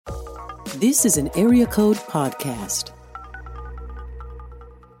This is an Area Code Podcast.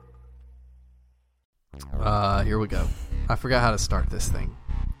 Here we go. I forgot how to start this thing.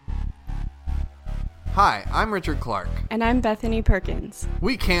 Hi, I'm Richard Clark. And I'm Bethany Perkins.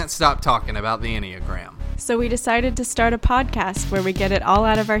 We can't stop talking about the Enneagram. So we decided to start a podcast where we get it all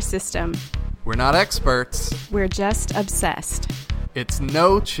out of our system. We're not experts. We're just obsessed. It's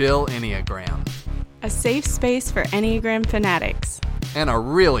No Chill Enneagram. A safe space for Enneagram fanatics. And a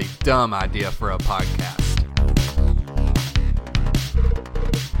really dumb idea for a podcast.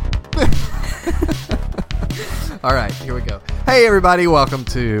 All right, here we go. Hey, everybody. Welcome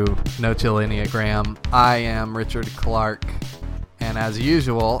to No Chill Enneagram. I am Richard Clark. And as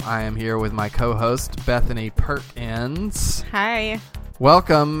usual, I am here with my co-host, Bethany Perkins. Hi.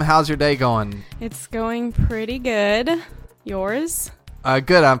 Welcome. How's your day going? It's going pretty good. Yours?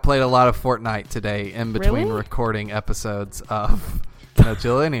 Good. I've played a lot of Fortnite today in between Really? recording episodes of No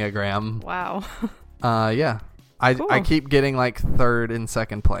Chill Enneagram. Wow. Yeah. Cool. I keep getting like third and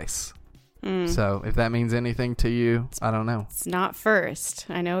second place. So if that means anything to you, I don't know. It's not first.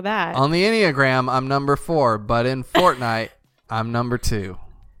 I know that. On the Enneagram, I'm number 4, but in Fortnite, I'm number 2.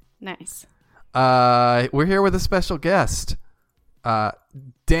 Nice. We're here with a special guest,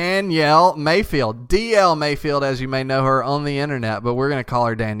 Danielle Mayfield. DL Mayfield, as you may know her on the internet, but we're going to call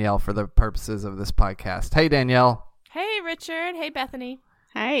her Danielle for the purposes of this podcast. Hey, Danielle. Hey, Richard. Hey, Bethany.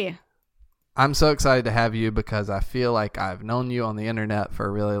 Hi. I'm so excited to have you because I feel like I've known you on the internet for a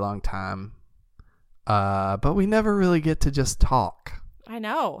really long time, but we never really get to just talk. I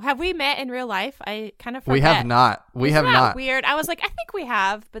know. Have we met in real life? I kind of forget. We have not. Isn't that weird? I was like, I think we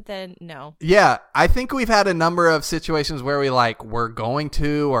have, but then no. Yeah, I think we've had a number of situations where we we're going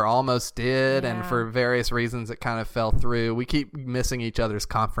to or almost did, and for various reasons it kind of fell through. We keep missing each other's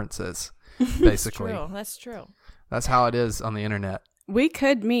conferences, basically. That's true. That's how it is on the internet. We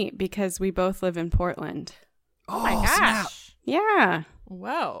could meet because we both live in Portland. Oh my gosh. Snap. Yeah.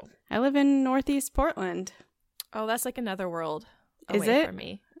 Whoa. I live in Northeast Portland. Oh, that's like another world Is away it? for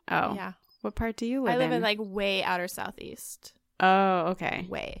me. Oh. Yeah. What part do you live in? I live in like way outer southeast. Oh, okay.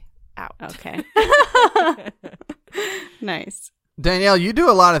 Way out. Okay. Nice. Danielle, you do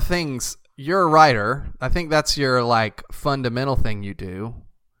a lot of things. You're a writer. I think that's your fundamental thing you do.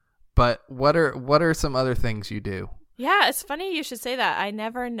 But what are some other things you do? Yeah, it's funny you should say that. I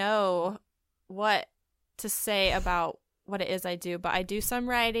never know what to say about what it is I do, but I do some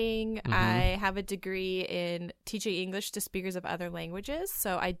writing. Mm-hmm. I have a degree in teaching English to speakers of other languages,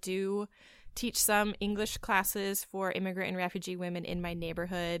 so I do teach some English classes for immigrant and refugee women in my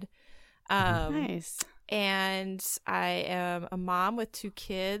neighborhood. Nice. And I am a mom with 2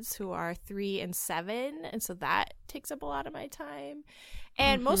 kids who are 3 and 7, and so that takes up a lot of my time.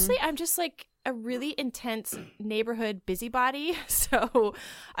 And mostly I'm just like a really intense neighborhood busybody. So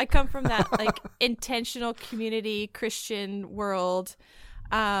I come from that intentional community Christian world,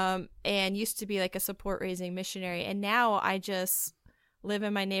 and used to be like a support raising missionary. And now I just live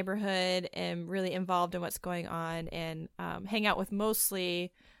in my neighborhood, am really involved in what's going on, and hang out with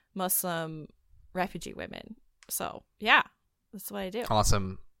mostly Muslim refugee women. So yeah, that's what I do.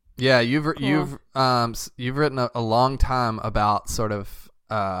 Awesome. Yeah, you've written a long time about sort of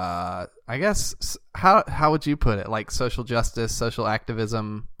I guess how would you put it, like social justice, social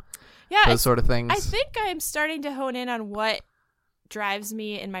activism, those sort of things. I think I'm starting to hone in on what drives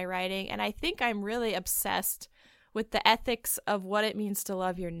me in my writing, and I think I'm really obsessed with the ethics of what it means to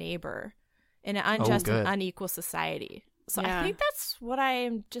love your neighbor in an unjust and unequal society. So I think that's what I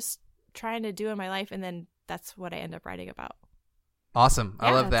am just trying to do in my life, and then that's what I end up writing about. Awesome.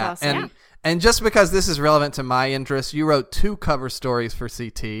 I love that. Awesome. And just because this is relevant to my interests, you wrote 2 cover stories for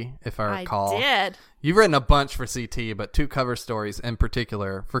CT, if I recall. I did. You've written a bunch for CT, but 2 cover stories in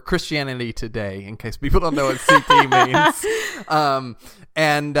particular for Christianity Today, in case people don't know what CT means.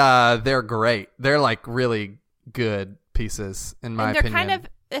 And they're great. They're like really good pieces, in my opinion. Kind of,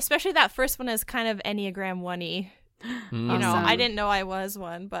 especially that first one is kind of Enneagram 1-y. You know, I didn't know I was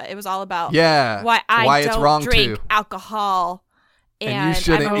one, but it was all about why I it's don't wrong drink to. alcohol. And you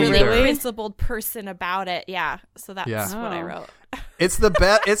shouldn't I'm a really either. principled person about it. Yeah. So that's what I wrote. It's the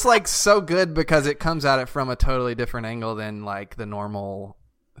best. It's like so good because it comes at it from a totally different angle than like the normal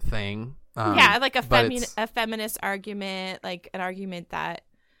thing. Yeah, like a feminist argument, like an argument that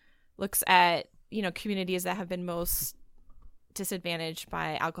looks at, communities that have been most disadvantaged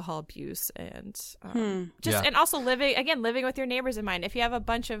by alcohol abuse, and and also living with your neighbors in mind. If you have a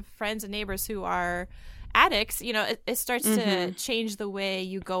bunch of friends and neighbors who are addicts, it starts to change the way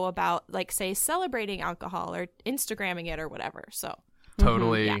you go about, like, say, celebrating alcohol or Instagramming it or whatever. So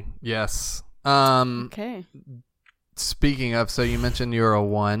totally. Yes. Okay. Speaking of, so you mentioned you're a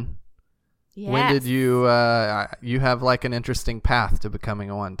 1. When did you you have like an interesting path to becoming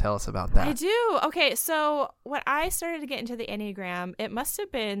a 1? Tell us about that. I do. Okay, so when I started to get into the Enneagram, it must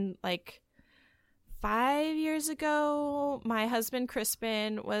have been like 5 years ago. My husband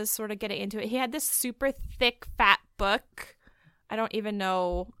Crispin was sort of getting into it. He had this super thick, fat book. I don't even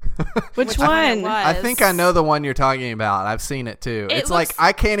know which one it was. I think I know the one you're talking about. I've seen it too. It's like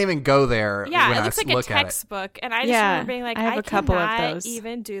I can't even go there. Yeah, when it looks I like look a textbook, and I just remember being like, I have a couple of cannot those.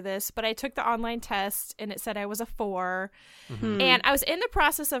 even do this. But I took the online test, and it said I was a 4, Mm-hmm. and I was in the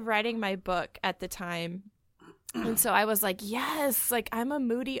process of writing my book at the time. And so I was like, yes, like I'm a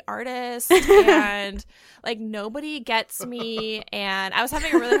moody artist and like nobody gets me. And I was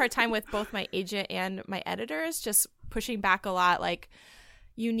having a really hard time with both my agent and my editors, just pushing back a lot. Like,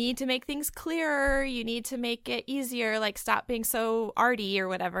 you need to make things clearer. You need to make it easier. Like, stop being so arty or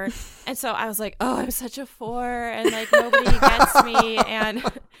whatever. And so I was like, oh, I'm such a 4 and like nobody gets me. And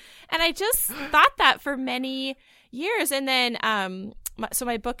I just thought that for many years. And then, so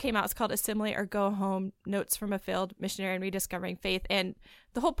my book came out. It's called Assimilate or Go Home, Notes from a Failed Missionary and Rediscovering Faith. And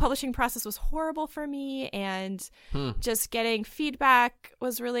the whole publishing process was horrible for me. And just getting feedback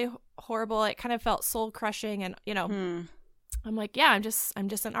was really horrible. It kind of felt soul crushing. And, you know, I'm like, yeah, I'm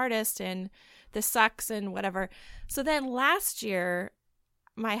just an artist and this sucks and whatever. So then last year,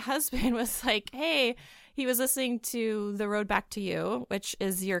 my husband was like, hey, he was listening to The Road Back to You, which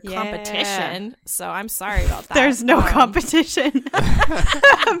is your competition. So I'm sorry about that. There's no competition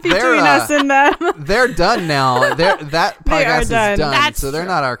between us and them. They're done now. That podcast is done. That's so they're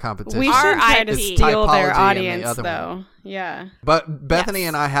not our competition. We should try to It's steal their Typology and the audience, other though. one. Yeah. But Bethany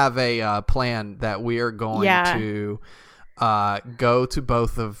and I have a plan that we are going to go to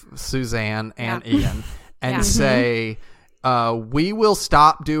both of Suzanne and Ian and say, we will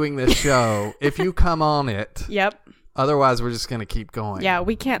stop doing this show if you come on it. Yep. Otherwise, we're just going to keep going. Yeah,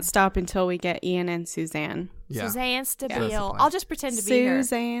 we can't stop until we get Ian and Suzanne. Yeah. Suzanne Stabile. Yeah. I'll just pretend to be her.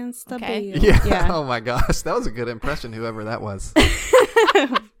 Suzanne Stabile. Okay. Yeah. Oh my gosh, that was a good impression. Whoever that was.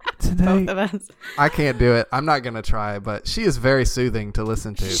 Both of us. I can't do it. I'm not going to try, but she is very soothing to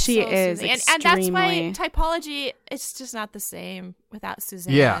listen to. She So is soothing. extremely. And that's why typology, it's just not the same without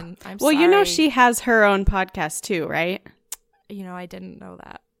Suzanne. Yeah. I'm well, sorry. you know, she has her own podcast too, right? You know, I didn't know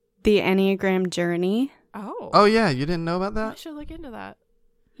that. The Enneagram Journey. Oh yeah, you didn't know about I that? should look into that.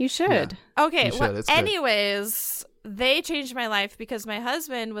 You should. Okay. You should. Well, It's good. anyways, they changed my life because my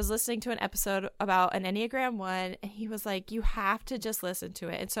husband was listening to an episode about an Enneagram 1, and he was like, you have to just listen to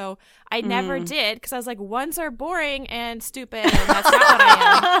it. And so I never did because I was like, 1s are boring and stupid, and that's not what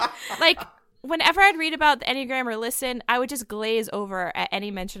I am. Like, whenever I'd read about the Enneagram or listen, I would just glaze over at any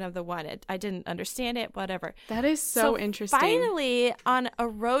mention of the 1. I didn't understand it, whatever. That is so interesting. Finally, on a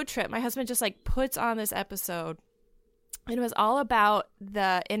road trip, my husband just like puts on this episode. And it was all about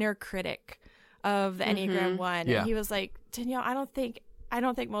the inner critic of the Enneagram 1. Yeah. And he was like, Danielle, I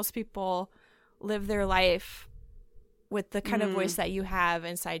don't think most people live their life with the kind of voice that you have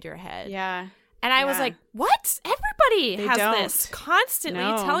inside your head. Yeah. And I was like, what? Everybody They has don't. this constantly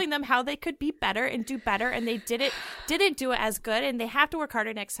No. telling them how they could be better and do better. And they didn't do it as good. And they have to work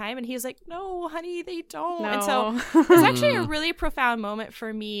harder next time. And he was like, no, honey, they don't. And so No. it was actually a really profound moment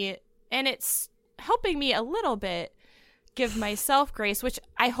for me. And it's helping me a little bit give myself grace, which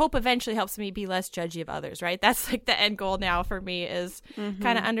I hope eventually helps me be less judgy of others, right? That's like the end goal now for me is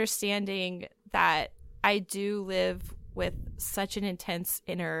kind of understanding that I do live with such an intense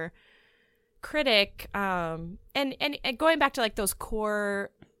inner critic, and going back to like those core,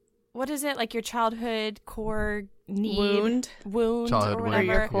 what is it, like your childhood core need wound Childhood or wound. Or whatever.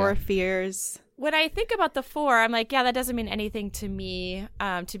 your core fears. When I think about the 4, I'm like, yeah, that doesn't mean anything to me,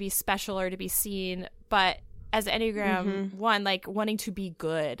 to be special or to be seen. But as Enneagram 1, like wanting to be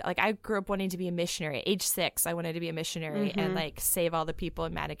good. Like I grew up wanting to be a missionary. At age 6, I wanted to be a missionary and like save all the people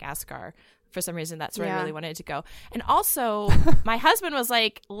in Madagascar. For some reason, that's where I really wanted to go. And also, my husband was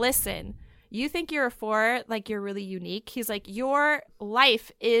like, listen, you think you're a 4, like you're really unique. He's like, your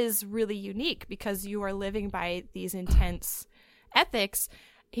life is really unique because you are living by these intense ethics.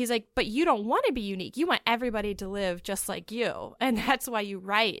 He's like, but you don't want to be unique. You want everybody to live just like you. And that's why you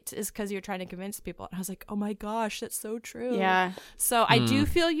write, is because you're trying to convince people. And I was like, oh my gosh, that's so true. Yeah. So I do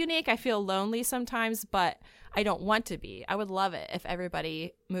feel unique. I feel lonely sometimes, but I don't want to be. I would love it if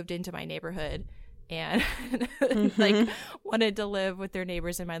everybody moved into my neighborhood and like wanted to live with their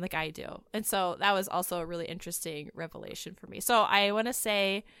neighbors in mind like I do. And so that was also a really interesting revelation for me. So I want to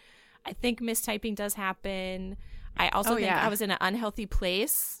say, I think mistyping does happen. I also think I was in an unhealthy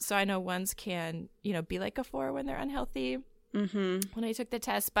place. So I know 1s can, be like a 4 when they're unhealthy when I took the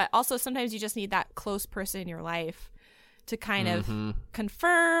test. But also sometimes you just need that close person in your life to kind of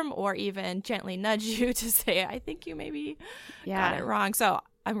confirm or even gently nudge you to say, I think you maybe got it wrong. So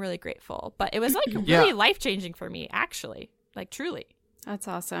I'm really grateful. But it was like really life-changing for me, actually, like truly. That's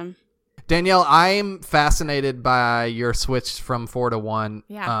awesome. Danielle, I'm fascinated by your switch from 4 to 1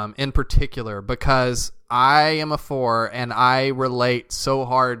 in particular, because I am a 4 and I relate so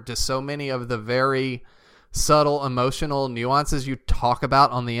hard to so many of the very subtle emotional nuances you talk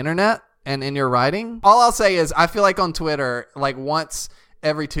about on the internet and in your writing. All I'll say is I feel like on Twitter, like once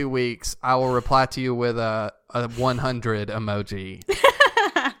every 2 weeks, I will reply to you with a 100 emoji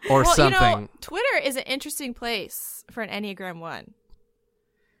or something. You know, Twitter is an interesting place for an Enneagram 1.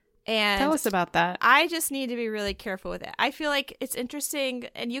 And tell us about that. I just need to be really careful with it. I feel like it's interesting,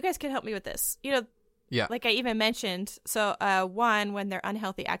 and you guys can help me with this. You know, like I even mentioned, so 1, when they're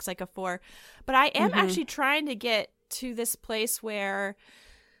unhealthy, acts like a 4. But I am actually trying to get to this place where,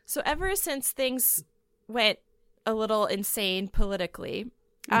 so ever since things went a little insane politically,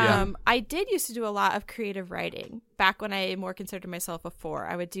 I did used to do a lot of creative writing. Back when I more considered myself a 4,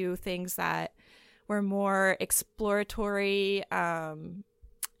 I would do things that were more exploratory.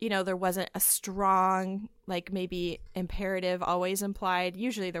 You know, there wasn't a strong, like maybe imperative always implied.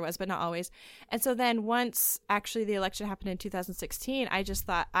 Usually there was, but not always. And so then once actually the election happened in 2016, I just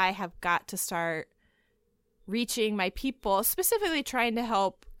thought I have got to start reaching my people, specifically trying to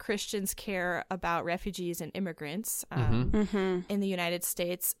help Christians care about refugees and immigrants in the United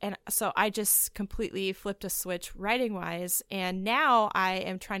States. And so I just completely flipped a switch writing wise. And now I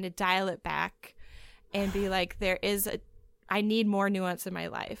am trying to dial it back and be like, I need more nuance in my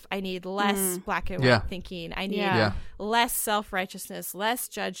life. I need less black and white thinking. I need less self-righteousness, less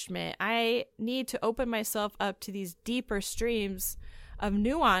judgment. I need to open myself up to these deeper streams of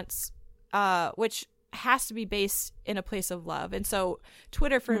nuance, which has to be based in a place of love. And so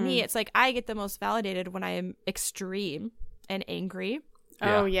Twitter for me, it's like I get the most validated when I am extreme and angry.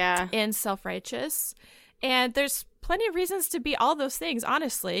 And self-righteous. And there's plenty of reasons to be all those things,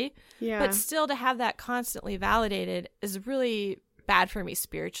 honestly. Yeah. But still to have that constantly validated is really bad for me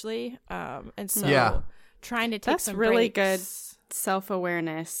spiritually. And so trying to take some really breaks. Good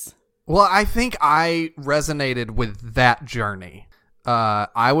self-awareness. Well, I think I resonated with that journey.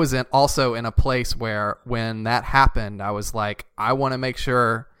 I was also in a place where when that happened, I was like, I want to make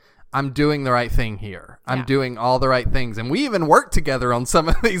sure I'm doing the right thing here. I'm doing all the right things. And we even worked together on some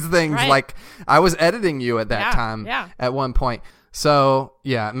of these things. Right. Like I was editing you at that time at one point. So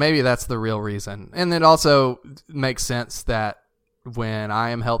yeah, maybe that's the real reason. And it also makes sense that when I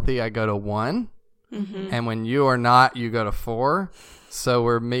am healthy, I go to 1. And when you are not, you go to 4. So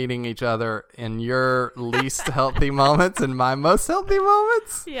we're meeting each other in your least healthy moments and my most healthy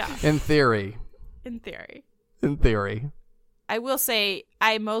moments. Yeah. In theory. I will say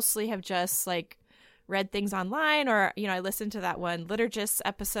I mostly have just like read things online, or, you know, I listened to that one Liturgists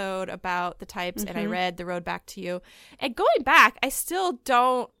episode about the types and I read The Road Back to You. And going back, I still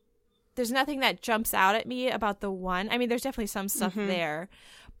don't, there's nothing that jumps out at me about the 1. I mean, there's definitely some stuff there,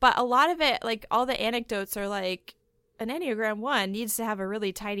 but a lot of it, like all the anecdotes are like, an Enneagram 1 needs to have a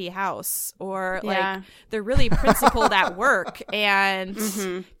really tidy house, or like they're really principled at work and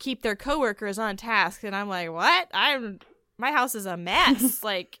keep their coworkers on task. And I'm like, what? My house is a mess.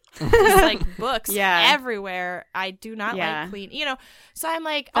 Like, like books everywhere. I do not like clean, you know? So I'm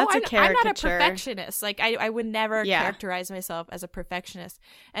like, I'm not a perfectionist. Like I would never characterize myself as a perfectionist.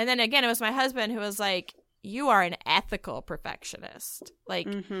 And then again, it was my husband who was like, you are an ethical perfectionist. Like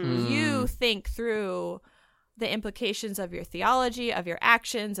you think through the implications of your theology, of your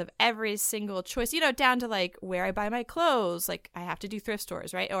actions, of every single choice, you know, down to like where I buy my clothes. Like I have to do thrift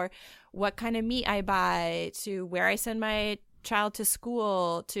stores, right? Or what kind of meat I buy, to where I send my child to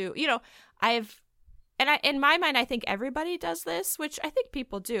school, to, you know, in my mind, I think everybody does this, which I think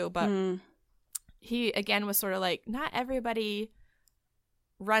people do, but he again was sort of like, not everybody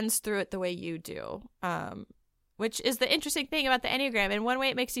runs through it the way you do. Which is the interesting thing about the Enneagram. In one way,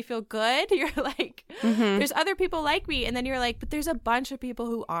 it makes you feel good. You're like, there's other people like me. And then you're like, but there's a bunch of people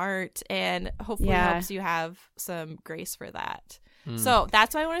who aren't. And hopefully helps you have some grace for that. So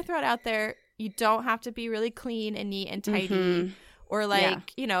that's why I want to throw it out there. You don't have to be really clean and neat and tidy or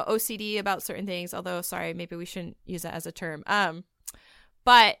like, you know, OCD about certain things. Although, sorry, maybe we shouldn't use that as a term.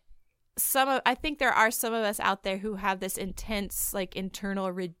 But I think there are some of us out there who have this intense, like,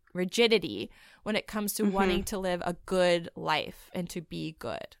 internal rigidity when it comes to wanting to live a good life and to be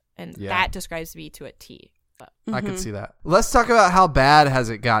good. And that describes me to a T. But. I can see that. Let's talk about how bad has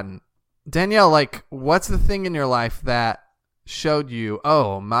it gotten. Danielle, like, what's the thing in your life that showed you,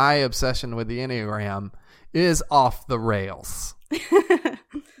 oh, my obsession with the Enneagram is off the rails?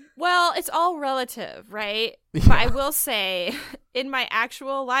 Well, it's all relative, right? Yeah. But I will say, in my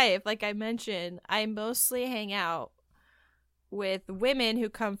actual life, like I mentioned, I mostly hang out with women who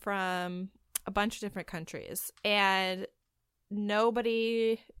come from a bunch of different countries, and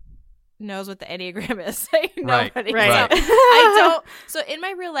nobody knows what the Enneagram is. Like, nobody. Right. So I don't. So in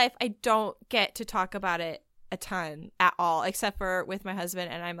my real life, I don't get to talk about it a ton at all, except for with my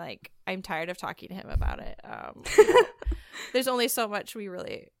husband, and I'm tired of talking to him about it. There's only so much we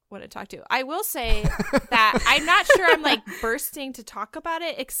really want to talk to. I will say that I'm not sure I'm like bursting to talk about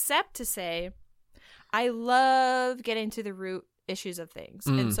it, except to say I love getting to the root issues of things.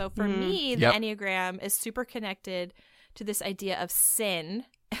 And so for me, the Enneagram is super connected to this idea of sin.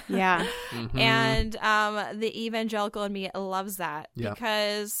 Yeah. And the evangelical in me loves that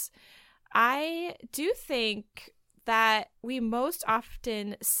because I do think that we most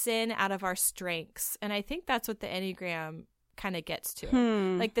often sin out of our strengths. And I think that's what the Enneagram kind of gets to.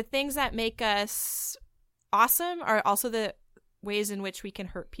 Like the things that make us awesome are also the ways in which we can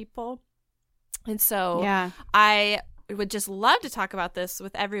hurt people. And so I would just love to talk about this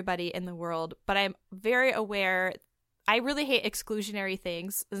with everybody in the world, but I'm very aware I really hate exclusionary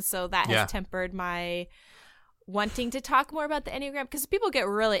things. And so that has tempered my wanting to talk more about the Enneagram, because people get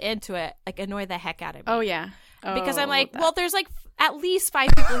really into it, like annoy the heck out of me. Oh, yeah. Because I'm like, well, there's like at least 5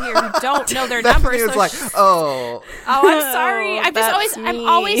 people here who don't know their numbers. It's like, I'm sorry. That's I'm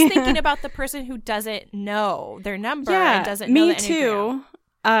always thinking about the person who doesn't know their number and doesn't know the Enneagram. Me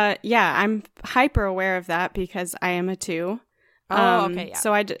too. I'm hyper aware of that because I am a 2. Okay. Yeah.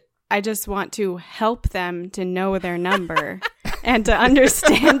 So I just want to help them to know their number and to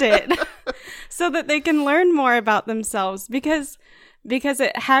understand it so that they can learn more about themselves, because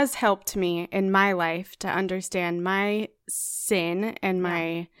it has helped me in my life to understand my sin and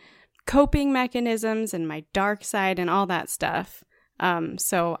my coping mechanisms and my dark side and all that stuff.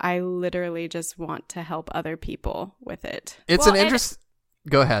 So I literally just want to help other people with it. It's an interest.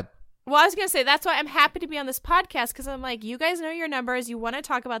 Go ahead. Well, I was going to say, that's why I'm happy to be on this podcast, because I'm like, you guys know your numbers. You want to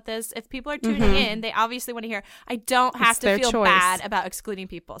talk about this. If people are tuning in, they obviously want to hear. I don't have to feel bad about excluding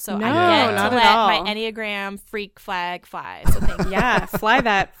people. So I get to let my Enneagram freak flag fly. So thank you. Yeah, fly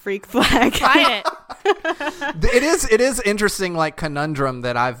that freak flag. Fly it. It is interesting, like, conundrum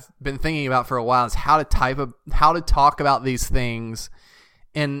that I've been thinking about for a while is how to talk about these things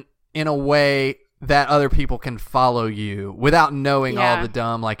in a way that other people can follow you without knowing all the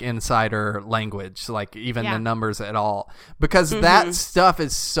dumb, like, insider language, like even the numbers at all. Because that stuff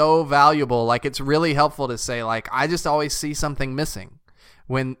is so valuable. Like, it's really helpful to say, like, I just always see something missing.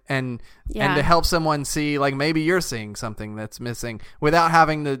 And to help someone see, like, maybe you're seeing something that's missing without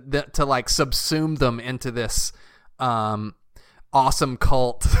having to like subsume them into this awesome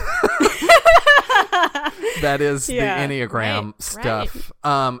cult that is the Enneagram stuff.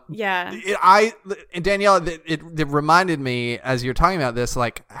 Right. Danielle, it reminded me as you're talking about this,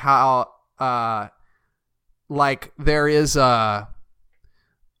 like how like there is a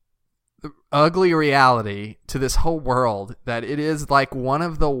ugly reality to this whole world, that it is like one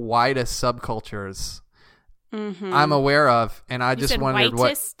of the widest subcultures I'm aware of, and I just wondered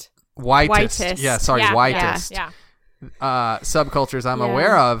whitest. Whitest. Yeah. Subcultures I'm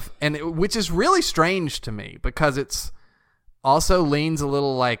aware of, and which is really strange to me because it's also leans a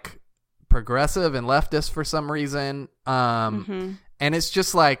little like progressive and leftist for some reason. And it's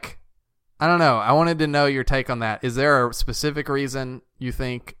just like, I don't know. I wanted to know your take on that. Is there a specific reason you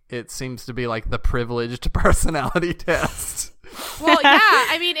think it seems to be like the privileged personality test? Well, yeah.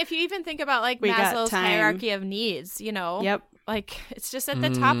 I mean, if you even think about like Maslow's hierarchy of needs, you know, like it's just at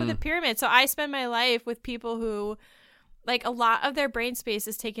the top of the pyramid. So I spend my life with people who, like, a lot of their brain space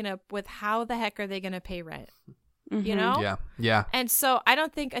is taken up with how the heck are they going to pay rent, you know? Yeah. And so I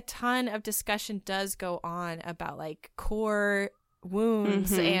don't think a ton of discussion does go on about like core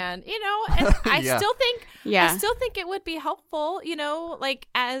wounds and, you know, and I still think it would be helpful, you know, like,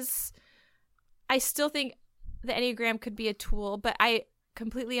 as I still think the Enneagram could be a tool, but I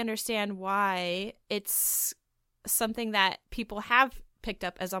completely understand why it's something that people have picked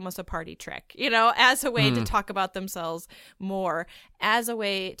up as almost a party trick, you know, as a way to talk about themselves more, as a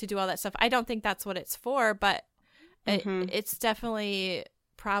way to do all that stuff. I don't think that's what it's for, but it's definitely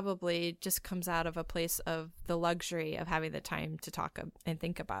probably just comes out of a place of the luxury of having the time to talk and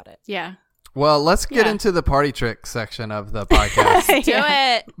think about it. Yeah. Well, let's get into the party trick section of the podcast. Do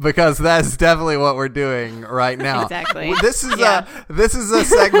it. Because that's definitely what we're doing right now. Exactly. This is a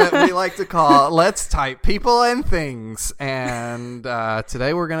segment we like to call Let's Type People and Things. And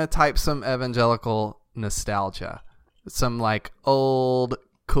today we're going to type some evangelical nostalgia. Some like old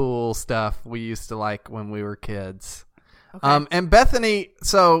cool stuff we used to like when we were kids. Okay. And Bethany,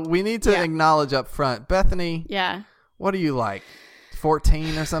 so we need to Yeah. acknowledge up front, Bethany, Yeah. what are you like?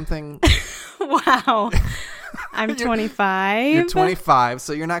 14 or something? Wow. I'm 25. You're 25,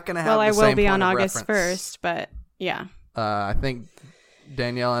 so you're not going to have Well, the I will same be point on of August reference. 1st, but yeah. I think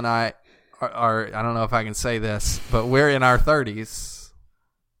Danielle and I are, I don't know if I can say this, but we're in our 30s.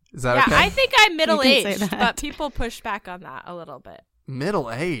 Is that Yeah, okay? I think I'm You can say middle-aged, that. but people push back on that a little bit.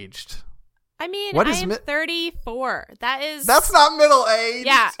 Middle-aged. I mean, What I is am mi- 34. That is... That's not middle-aged.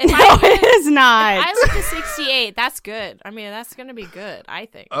 Yeah. If No, I, it is not. I live to 68. That's good. I mean, that's going to be good, I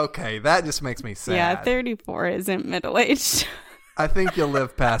think. Okay, that just makes me sad. Yeah, 34 isn't middle aged. I think you'll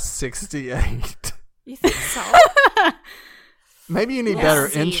live past 68. You think so? Maybe you need We'll better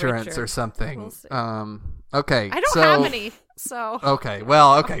see, insurance Richard. or something. We'll see. Okay. I don't so, have any, so... Okay,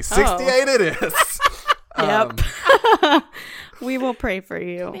 well, okay, 68 it is. Yep. We will pray for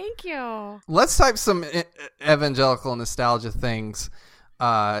you. Thank you. Let's type some evangelical nostalgia things.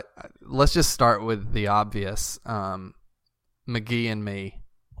 Let's just start with the obvious. McGee and Me.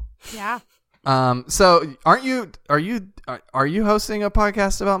 Yeah. So are you hosting a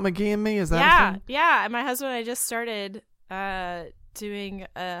podcast about McGee and Me? Is that a thing? Yeah. And my husband and I just started doing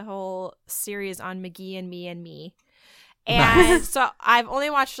a whole series on McGee and Me. And Nice. so I've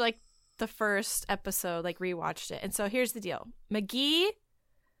only watched like the first episode, like rewatched it. And so here's the deal. McGee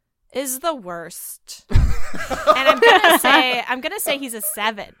is the worst. And I'm gonna say he's a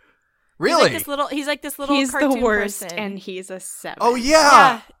 7. Really? He's like this little He's the cartoon worst, person. and he's a 7. Oh yeah.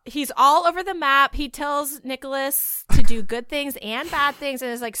 Yeah, he's all over the map. He tells Nicholas to do good things and bad things,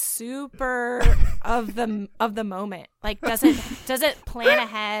 and is like super of the moment. Like doesn't plan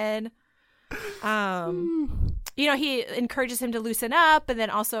ahead. He encourages him to loosen up, and then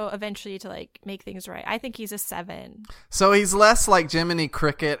also eventually to like make things right. I think he's a 7. So he's less like Jiminy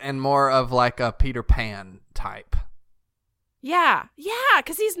Cricket and more of like a Peter Pan type. Yeah,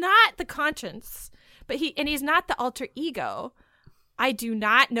 because he's not the conscience, but he's not the alter ego. I do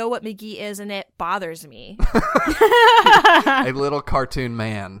not know what McGee is, and it bothers me. A little cartoon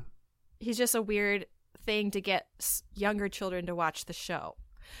man. He's just a weird thing to get younger children to watch the show.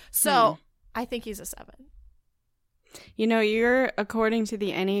 So I think he's a 7. You know, according to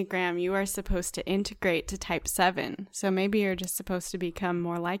the Enneagram, you are supposed to integrate to type 7. So maybe you're just supposed to become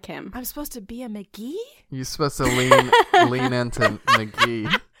more like him. I'm supposed to be a McGee? You're supposed to lean into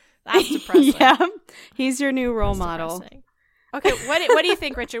McGee. That's depressing. Yeah. He's your new role That's model. depressing. Okay, what do you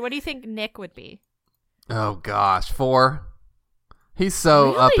think, Richard? What do you think Nick would be? Oh gosh, 4. He's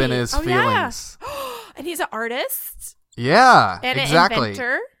so up in Really? his Oh, yeah. feelings. And he's an artist Yeah, and exactly. an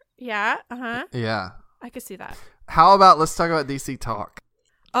inventor. Yeah, Yeah. I could see that. How about let's talk about DC Talk?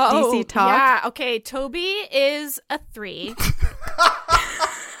 Oh, DC Talk? Yeah, okay. Toby is a 3.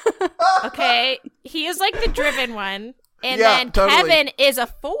 Okay, he is like the driven one. And Yeah, then totally. Kevin is a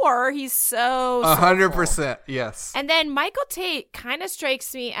 4. He's so 100%. Yes. And then Michael Tate kind of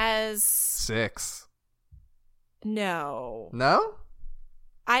strikes me as 6. no. No?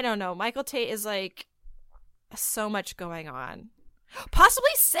 I don't know. Michael Tate is like so much going on. Possibly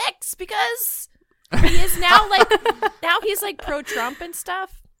 6 because he is now he's like pro-Trump and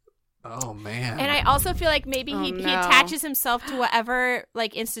stuff. Oh man. And I also feel like maybe Oh, he no. attaches himself to whatever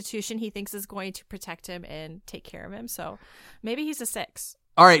like institution he thinks is going to protect him and take care of him. So maybe he's a 6.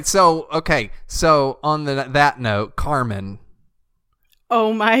 All right, so on that note, Carmen.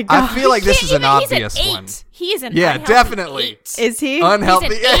 Oh my God. I feel like this is an He's obvious an 8. one. He is an Yeah, unhealthy definitely. 8. Is he? Unhealthy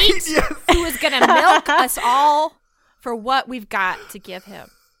He's an 8 Yes. who is going to milk us all for what we've got to give him.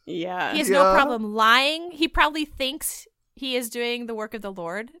 Yeah. He has Yeah. no problem lying. He probably thinks he is doing the work of the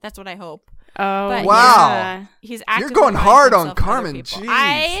Lord. That's what I hope. Oh, But Wow. yeah. He's actively going lying hard to on himself and other Carmen. people.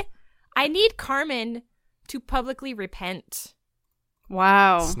 Jeez. I need Carmen to publicly repent.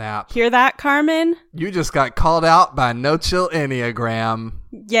 Wow. Snap. Hear that, Carmen? You just got called out by No Chill Enneagram.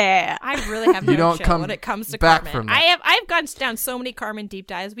 Yeah. I really have You no don't chill come when it comes to back Carmen. from that. I've gone down so many Carmen deep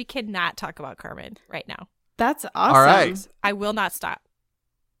dives. We cannot talk about Carmen right now. That's awesome. All right. I will not stop.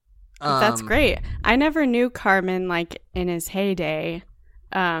 That's great. I never knew Carmen like in his heyday.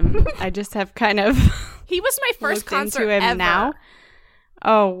 I just have kind of He was my first looked concert into him ever. now.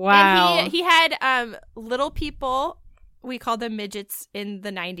 Oh wow. And he had little people, we called them midgets in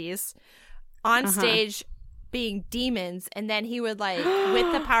the 90s, on stage being demons, and then he would like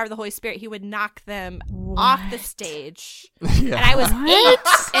with the power of the Holy Spirit, he would knock them off the stage. Yeah. And I was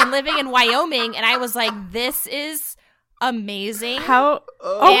 8 and living in Wyoming, and I was like, this is amazing. How?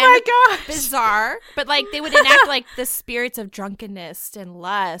 Oh And my gosh. bizarre, but like they would enact like the spirits of drunkenness and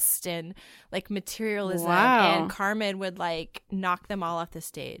lust and like materialism, Wow. and Carmen would like knock them all off the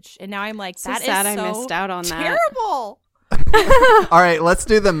stage. And now I'm like, So that is sad I so missed out on that. terrible. All right, let's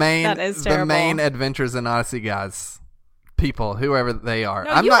do the main That is the terrible. main Adventures in Odyssey guys. People, whoever they are. No,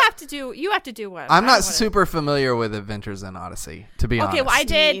 I'm you not have to do one. I'm I not don't wanna- super familiar with Adventures in Odyssey, to be honest. Okay, well, I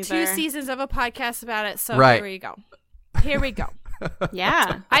did Me 2 either. seasons of a podcast about it, so Right. here we go. Here we go.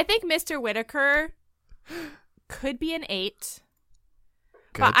 Yeah. I think Mr. Whitaker could be an 8,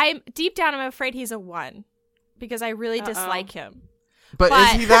 Good. but I'm deep down, I'm afraid he's a 1 because I really dislike him. But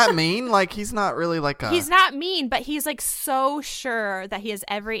but- is he that mean? Like, he's not really like a... He's not mean, but he's like so sure that he has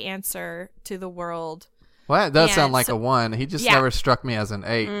every answer to the world. Well, that does Yeah, sound like so- a 1. He just Yeah. never struck me as an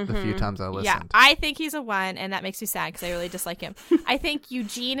 8 the few times I listened. Yeah, I think he's a 1, and that makes me sad because I really dislike him. I think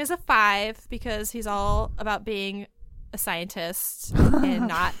Eugene is a 5 because he's all about being a scientist and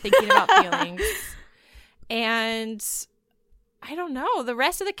not thinking about feelings. And I don't know. The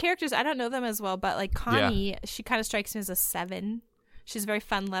rest of the characters, I don't know them as well, but like Connie, she kind of strikes me as a 7. She's very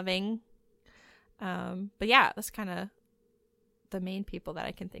fun-loving. But yeah, that's kind of the main people that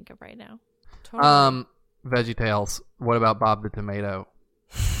I can think of right now. Totally. VeggieTales. What about Bob the Tomato?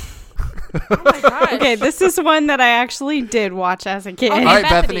 Oh my gosh. Okay, this is one that I actually did watch as a kid. Okay. All right,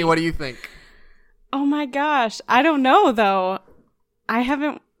 Bethany. Bethany, what do you think? Oh my gosh. I don't know though. I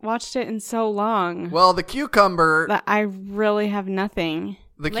haven't watched it in so long Well, the cucumber, that I really have nothing.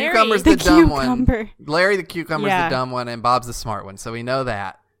 the Larry. cucumber's The the dumb one. cucumber. Larry the cucumber's Yeah. the dumb one, and Bob's the smart one, so we know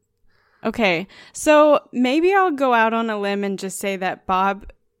that. Okay, so maybe I'll go out on a limb and just say that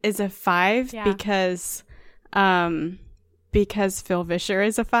Bob is a 5 Yeah. because Phil Vischer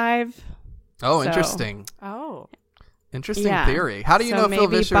is a 5. Oh, So- interesting. Oh. Interesting Yeah. theory. How do you So know Phil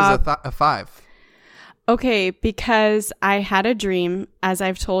maybe Vischer Bob- is a 5? Okay, because I had a dream, as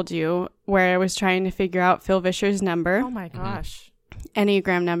I've told you, where I was trying to figure out Phil Vischer's number, Oh my gosh.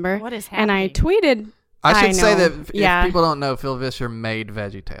 Enneagram number. What is And I happening? tweeted. I should say know, that if yeah. people don't know, Phil Vischer made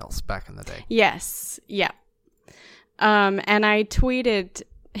VeggieTales back in the day. Yes. Yeah. And I tweeted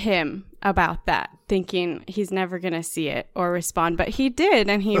him about that, thinking he's never going to see it or respond. But he did,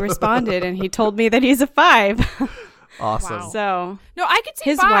 and he responded, and he told me that he's a 5. Awesome. Wow. So, No, I could see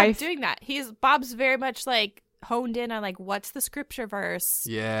His Bob wife- doing that. Bob's very much like honed in on like what's the scripture verse.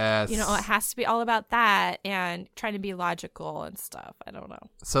 Yes. You know, it has to be all about that and trying to be logical and stuff. I don't know.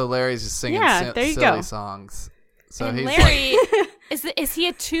 So Larry's just singing Yeah, there you silly go. songs. So and he's Larry, is he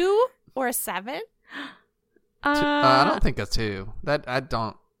a 2 or a 7? I don't think a 2. That I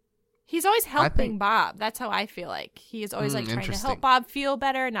don't. He's always helping think- Bob. That's how I feel like. He is always like trying to interesting. help Bob feel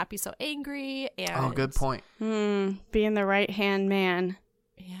better, not be so angry. And Oh, good point. being the right hand man.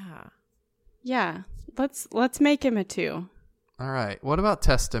 Yeah. Yeah. Let's make him a 2. All right. What about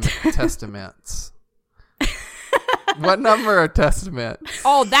testaments? What number are testaments?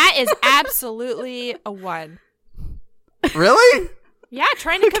 Oh, that is absolutely a 1. Really? Yeah,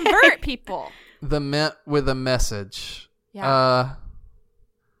 trying to convert people. The mint with a message. Yeah.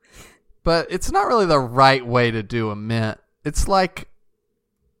 But it's not really the right way to do a mint. It's like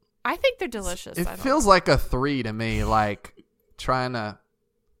I think they're delicious. it I don't feels like a 3 to me. Like trying to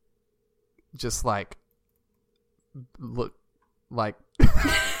just like look like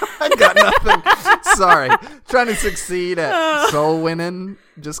I got nothing. Sorry, trying to succeed at soul winning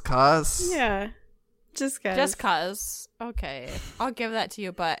just cause. Yeah. Just guys. Just cause. Okay. I'll give that to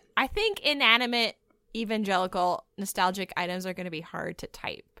you, but I think inanimate, evangelical, nostalgic items are going to be hard to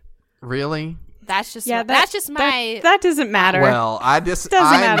type. Really? That's just Yeah, that's just my that doesn't matter. Well, I just Doesn't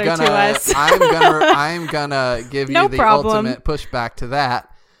I'm matter gonna to us. I'm gonna give No you the problem. ultimate pushback to that.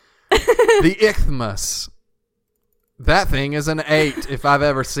 The Isthmus. That thing is an 8 if I've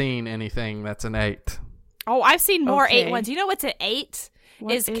ever seen anything that's an 8. Oh, I've seen more Okay. 8 ones. You know what's an 8?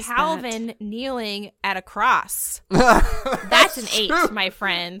 What is is Calvin kneeling at a cross. That's an 8, true. my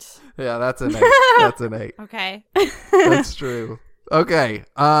friend. Yeah, that's an 8. That's an 8. Okay. That's true. Okay.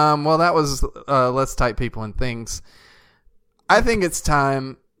 Well, that was Let's Type People and Things. I think it's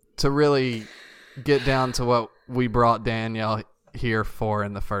time to really get down to what we brought Danielle here for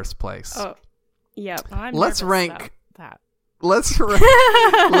in the first place. Oh, yep. I'm Let's nervous rank- about that. Let's rank.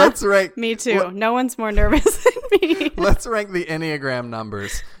 Let's rank. Me too. No one's more nervous than me. Let's rank the Enneagram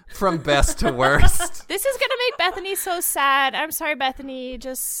numbers from best to worst. This is gonna make Bethany so sad. I'm sorry, Bethany.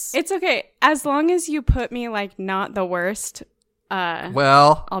 Just It's okay. As long as you put me like not the worst,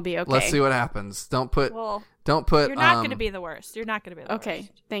 Well, I'll be okay. let's see what happens. Don't put. well, Don't put. you're not gonna be the worst. You're not gonna be the worst. Okay.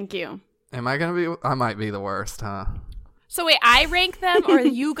 Thank you. Am I gonna be? I might be the worst, huh? So wait, I rank them, or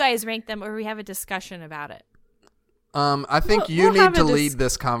you guys rank them, or we have a discussion about it? I think We'll you have need a to lead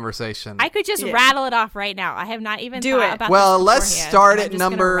this conversation. I could just Yeah. rattle it off right now. I have not even Do thought it. about Well, this let's beforehand, start and I'm at just gonna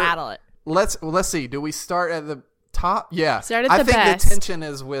number- rattle it. Let's see. Do we start at the top? Yeah. Start at I the think best. the tension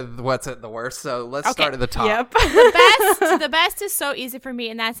is with what's at the worst. So let's start at the top. Yep. The best is so easy for me,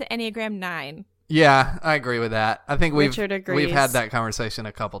 and that's an Enneagram 9. Yeah, I agree with that. I think Richard agrees. we've had that conversation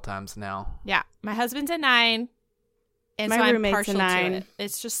a couple times now. Yeah, my husband's a 9. And My so I'm roommate's a partial 9. to it.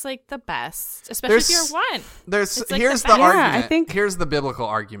 It's just like the best, especially if you're 1. There's It's like here's the the best. argument. Yeah, I think- Here's the biblical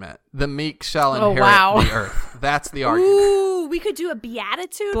argument. The meek shall Oh, inherit wow. the earth. That's the argument. Ooh, we could do a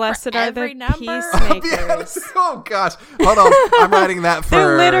beatitude Blessed for are every the number. peacemakers. Oh gosh. Hold on. I'm writing that for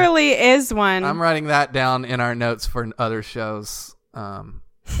There literally is one. I'm writing that down in our notes for other shows.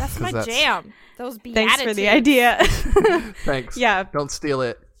 That's my 'cause jam. Those beatitudes. Thanks for the idea. Thanks. Yeah. Don't steal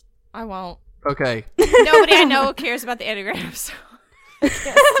it. I won't. Okay. Nobody I know cares about the Enneagram, so I can't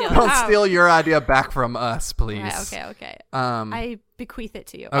steal it. Don't steal your idea back from us, please. Right, okay. Um I bequeath it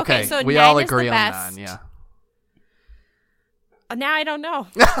to you. okay, so we 9 all is agree the on best. 9, yeah. Now I don't know.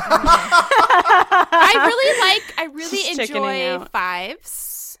 I really She's chickening enjoy out.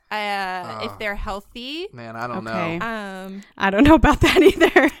 5s. If they're healthy. Man, I don't Okay. know. I don't know about that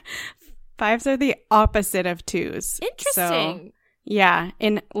either. 5s are the opposite of 2s. Interesting. So, yeah,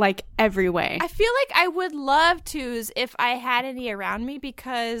 in like every way. I feel like I would love 2s if I had any around me,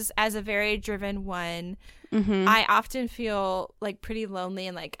 because as a very driven one, I often feel like pretty lonely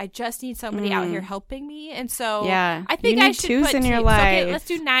and like I just need somebody out here helping me. And so Yeah. I think You I need should 2s put in your teams. Okay, life. let's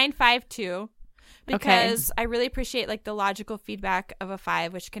do 9, 5, 2. Because I really appreciate like the logical feedback of a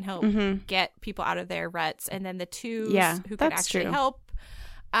 5, which can help get people out of their ruts, and then the 2s who can that's actually true. help.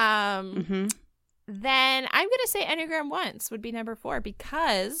 Then I'm gonna say Enneagram 1s would be number 4,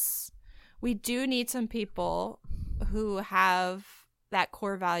 because we do need some people who have that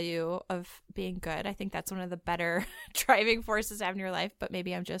core value of being good. I think that's one of the better driving forces to have in your life, but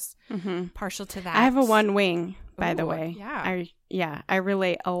maybe I'm just partial to that. I have a 1 wing, by the Ooh, way. yeah. I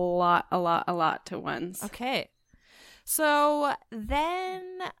relate a lot to 1s. Okay. So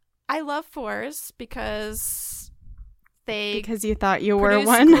then I love 4s because they Because you thought you were produce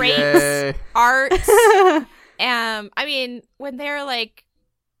one. great Yay. art. I mean, when they're like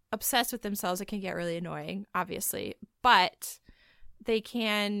obsessed with themselves, it can get really annoying, obviously. But they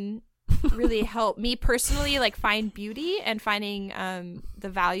can really help me personally, like find beauty and finding the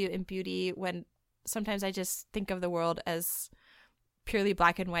value in beauty when sometimes I just think of the world as purely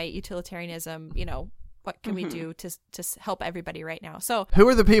black and white utilitarianism. You know, what can we do to help everybody right now? So Who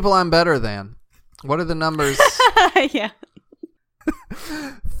are the people I'm better than? What are the numbers? Yeah.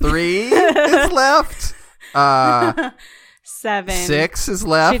 3 is left. 7. 6 is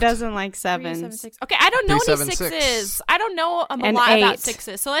left. She doesn't like 3, 7s. 7, 6. Okay, I don't know 3, any 7, 6s. 6. I don't know a And lot about 8.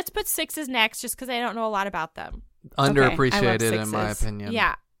 6s. So let's put 6s next, just because I don't know a lot about them. Underappreciated I love in my 6s. opinion.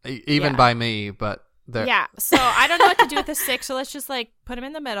 Yeah. Even Yeah. by me, but they're- Yeah, so I don't know what to do with the 6, so let's just like put them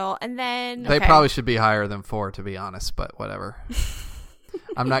in the middle, and then they probably should be higher than 4, to be honest, but whatever.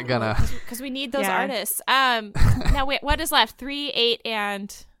 I'm not gonna. because we need those Yeah. artists. Now wait, what is left? 3, 8,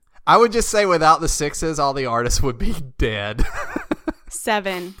 and I would just say without the 6s, all the artists would be dead.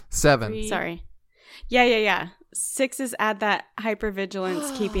 7. 7. 3. Sorry. Yeah. 6s add that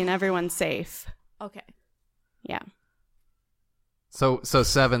hypervigilance, keeping everyone safe. Okay. Yeah. So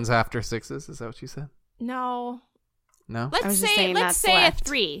 7's after 6s. Is that what you said? No, No. I was just saying let's that's say left. a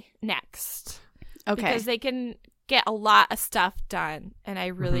 3 next, Okay. because they can get a lot of stuff done, and I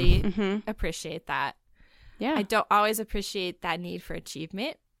really appreciate that. Yeah. I don't always appreciate that need for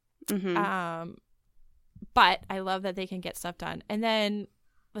achievement. Mm-hmm. But I love that they can get stuff done. And then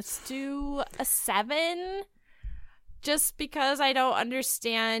let's do a 7, just because I don't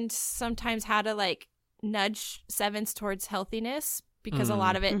understand sometimes how to like nudge 7s towards healthiness, because a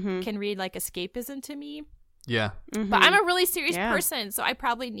lot of it can read like escapism to me. Yeah. But I'm a really serious Yeah. person, so I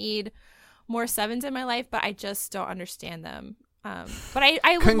probably need more 7s in my life, but I just don't understand them. But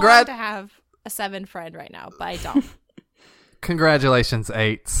I would love to have a 7 friend right now, but I don't. Congratulations,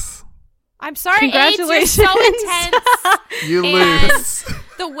 8s. I'm sorry, 8, you're Congratulations. so intense. You And lose.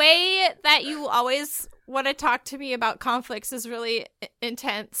 the way that you always want to talk to me about conflicts is really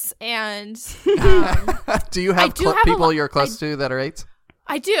intense. And Do you have do have a people lo- you're close to that are 8s?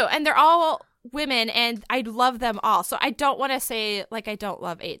 I do. And they're all women, and I love them all. So I don't want to say like I don't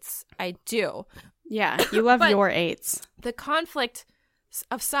love 8s. I do. Yeah. You love But- your 8s. The conflict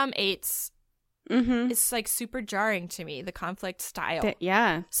of some 8s Mm-hmm. is like super jarring to me, the conflict style.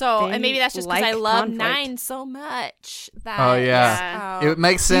 Yeah. So, They and maybe that's just because I like love conflict. 9 so much. That, Oh, yeah. It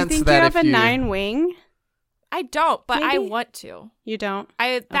makes Do you sense think that you have if a you 9 wing? I don't, but I Maybe? want to. You don't?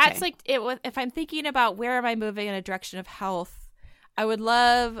 That's Okay. like it. If I'm thinking about where am I moving in a direction of health, I would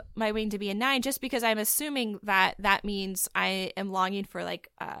love my wing to be a 9, just because I'm assuming that means I am longing for like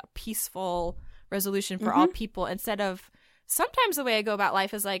a peaceful resolution for all people, instead of sometimes the way I go about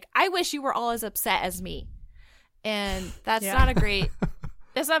life is like, I wish you were all as upset as me. And that's not a great,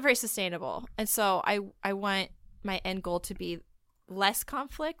 that's not very sustainable. And so I want my end goal to be less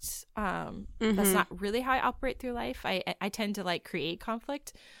conflict. That's not really how I operate through life. I tend to like create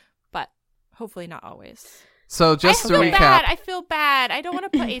conflict, but hopefully not always. So just to recap, I feel bad. I don't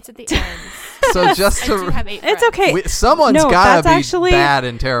want to put 8s at the end. So just to have 8 It's friends. okay. someone's gotta be actually, bad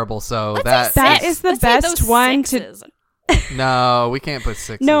and terrible. So that is the Let's say best those one 6s. no, we can't put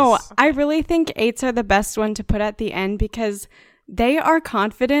 6s. No, I really think 8s are the best one to put at the end because they are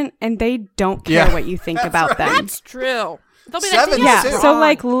confident and they don't care what you think about them. That's true. They'll be Sevens like, too. Yeah, so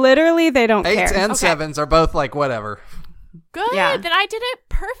like literally they don't 8s care. and 7s are both like whatever. good. Yeah. Then I did it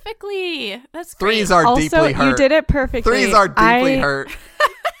perfectly. That's great. 3s are Also, deeply hurt. you did it perfectly. 3s are deeply hurt.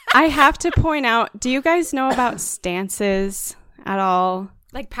 I have to point out, do you guys know about stances at all?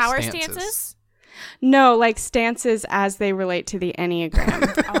 Like power Stances. stances? No, like stances as they relate to the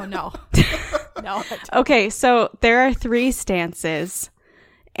Enneagram. Oh, no. No. I don't. Okay, so there are 3 stances,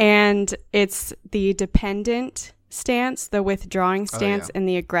 and it's the dependent stance, the withdrawing stance, and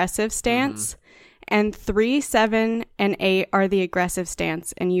the aggressive stance. And 3, 7, and 8 are the aggressive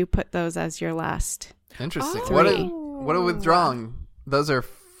stance, and you put those as your last. Interesting. Oh. What are withdrawing? Those are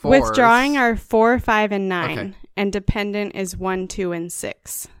 4s. Withdrawing are 4, 5, and 9, Okay. and dependent is 1, 2, and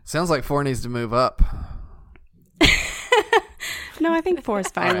 6. Sounds like 4 needs to move up. No, I think 4 is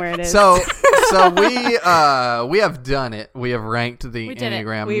fine where it is. So we have done it. We have ranked the We did it.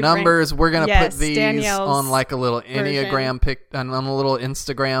 Enneagram We've numbers. We're gonna yes, put these Danielle's on like a little Enneagram on a little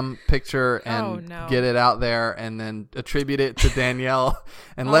Instagram picture and get it out there, and then attribute it to Danielle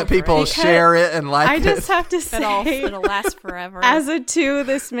and let people Because share it and like I it. just have to It'll say, last forever. as a 2,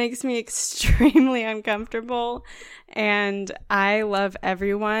 this makes me extremely uncomfortable, and I love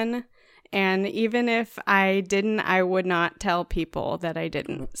everyone. And even if I didn't, I would not tell people that I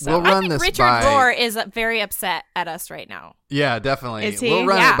didn't. So We'll run I think this Richard by. Rohr is very upset at us right now. Yeah, definitely. Is he? We'll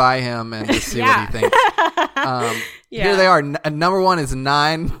run Yeah. it by him and just see what he thinks. Yeah. Here they are. Number 1 is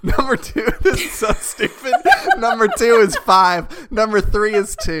 9. Number 2, this is so stupid. Number 2 is 5. Number 3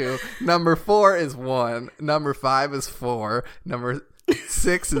 is 2. Number 4 is 1. Number 5 is 4. Number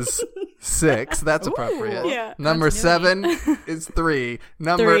 6 is 6. That's appropriate. yeah. Number 7 is 3.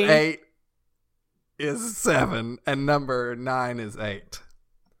 Number 3. 8 is 7. And number 9 is 8.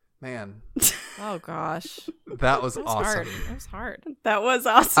 Man, Oh, gosh. that was That was awesome. hard. That was hard. That was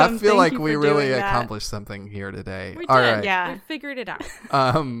awesome. I feel Thank like you we for really doing that. accomplished something here today. We All did. right. Yeah. We figured it out.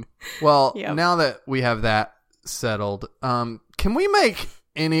 Well, Yep. now that we have that settled, can we make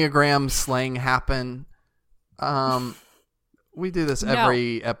Enneagram slang happen? We do this No.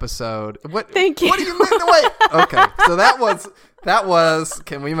 every episode. What? Thank you. What do you mean? Wait. Okay. So that was.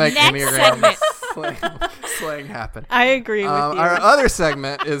 Can we make Next Enneagram segment. slang happen? I agree with you. Our other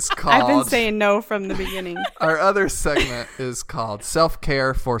segment is called. I've been saying no from the beginning. Our other segment is called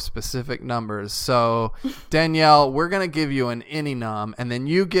Self-Care for Specific Numbers. So, Danielle, we're going to give you an Enneagram, and then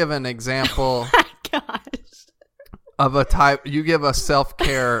you give an example Gosh. of a type. You give a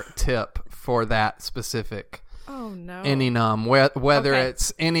self-care tip for that specific Oh, no. Enneagram, whether Okay.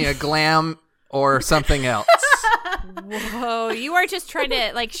 it's Enneaglam or something else. Whoa, you are just trying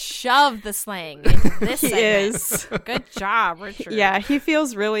to like shove the slang into this He segment. is. Good job, Richard. Yeah, he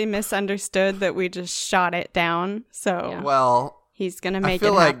feels really misunderstood that we just shot it down. So Well, he's going to I make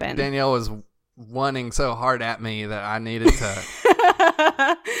feel it like happen. Danielle was wanting so hard at me that I needed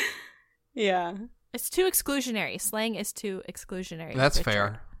to. Yeah. It's too exclusionary. Slang is too exclusionary. That's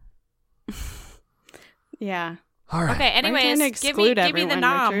Richard. fair. Yeah. All right. Okay, trying to anyways, give me exclude the everyone,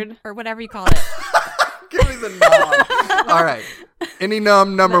 nom, Richard. or whatever you call it. Give me the nom. All right.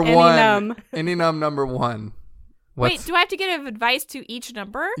 Enneagram number The 1. Enneagram. Enneagram number 1. Wait, do I have to give advice to each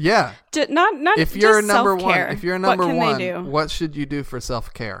number? Yeah. Not If you're a just number self-care. 1, if you're a number what can 1, they do? what should you do for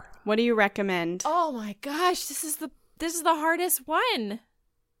self-care? What do you recommend? Oh my gosh, this is the hardest one.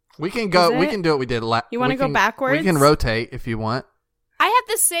 We can go. Is We it? can do what we did. You wanna go We backwards? can rotate if you want. I have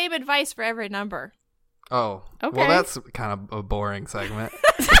the same advice for every number. Oh, Okay. Well, that's kind of a boring segment.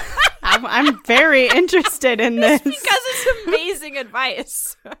 I'm very interested in this. Because it's amazing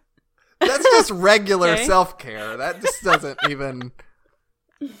advice. That's just regular Okay. self-care. That just doesn't even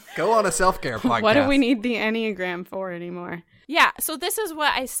go on a self-care podcast. What do we need the Enneagram for anymore? Yeah, so this is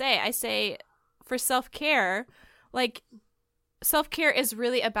what I say. I say for self-care, like self-care is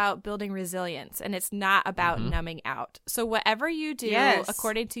really about building resilience, and it's not about numbing out. So whatever you do, Yes.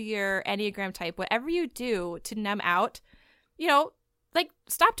 according to your Enneagram type, whatever you do to numb out, like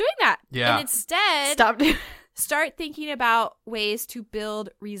stop doing that. Yeah. And instead Stop. start thinking about ways to build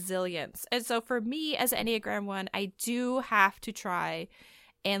resilience. And so for me as an Enneagram 1, I do have to try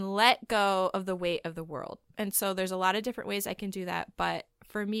and let go of the weight of the world. And so there's a lot of different ways I can do that. But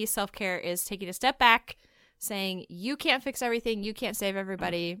for me, self-care is taking a step back, saying, you can't fix everything. You can't save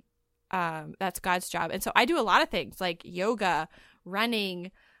everybody. That's God's job. And so I do a lot of things like yoga,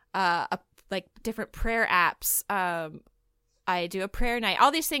 running, like different prayer apps. I do a prayer night,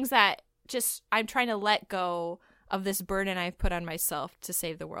 all these things that just I'm trying to let go of this burden I've put on myself to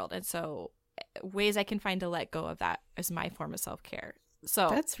save the world. And so ways I can find to let go of that is my form of self-care. So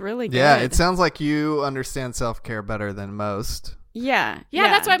That's really good. Yeah, it sounds like you understand self-care better than most. Yeah. Yeah,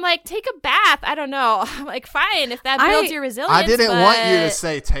 that's why I'm like, take a bath. I don't know. I'm like, fine, if that builds your resilience. I didn't want you to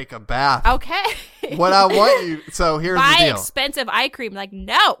say take a bath. Okay. What I want you, so here's Buy the deal. expensive eye cream. Like,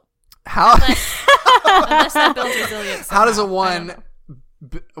 no. How Unless that builds resilience. how does a somehow. I don't 1,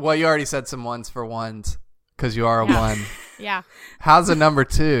 know. well, you already said some ones for ones because you are a 1. Yeah. How's a number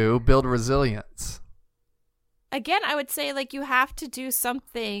 2 build resilience? Again, I would say like you have to do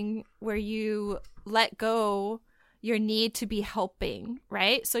something where you let go your need to be helping,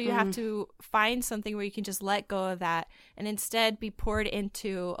 right? So you have to find something where you can just let go of that and instead be poured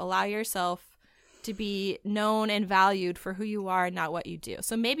into, allow yourself to be known and valued for who you are and not what you do.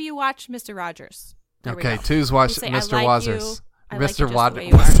 So maybe you watch Mr. Rogers. There we Okay, go. 2's watch You say, Mr. I like you. Wazers. I like you Mr. just the way Wodgers.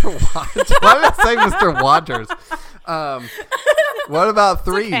 you are. Mr. Wodgers. Why did I say Mr. Wodgers? What about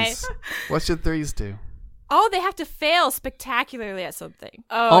 3s? okay. What should 3s do? Oh, they have to fail spectacularly at something.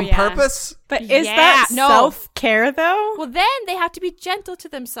 Oh, On yeah. purpose? But is Yeah, that no. self-care, though? Well, then they have to be gentle to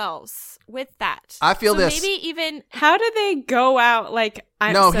themselves with that. I feel so this. Maybe even How do they go out like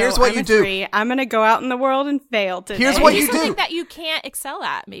Here's what I'm you a do. 3. I'm going to go out in the world and fail today. Here's what maybe you do. something that you can't excel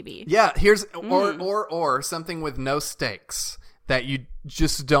at, maybe. Yeah, here's or something with no stakes that you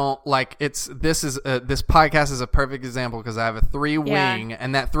just don't like. This podcast is a perfect example because I have a 3 wing,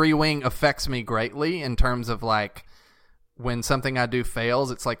 and that 3 wing affects me greatly in terms of like when something I do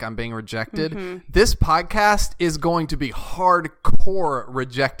fails, it's like I'm being rejected. This podcast is going to be hardcore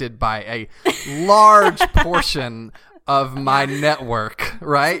rejected by a large portion of my network,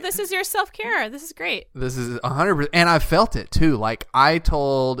 right? So this is your self-care. This is great. This is 100%, and I felt it too. Like I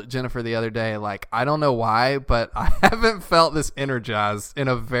told Jennifer the other day, like I don't know why, but I haven't felt this energized in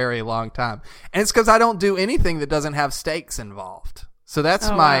a very long time, and it's because I don't do anything that doesn't have stakes involved. So that's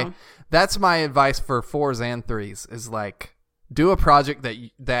that's my advice for 4s and 3s is like do a project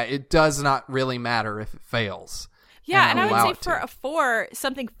that it does not really matter if it fails. Yeah, and I allow would it say for to. a 4,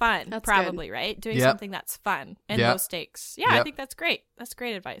 something fun, That's probably, right? Doing Yep. something that's fun and Yep. low stakes. Yeah, I Yep. think that's great. That's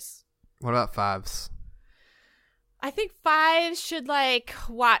great advice. What about 5s? I think 5 should like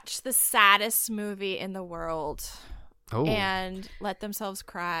watch the saddest movie in the world Oh, and let themselves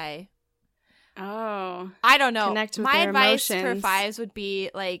cry. Oh. I don't know. Connect with My their advice for emotions. 5s would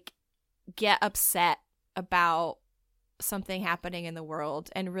be like get upset about something happening in the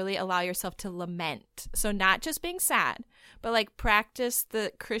world and really allow yourself to lament. So not just being sad, but like practice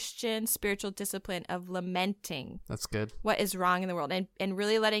the Christian spiritual discipline of lamenting that's good. what is wrong in the world and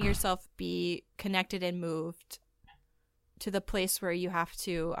really letting yourself be connected and moved to the place where you have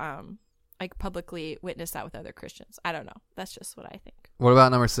to like publicly witness that with other Christians. I don't know. That's just what I think. What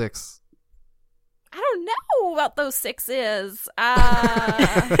about number 6? I don't know about those 6s.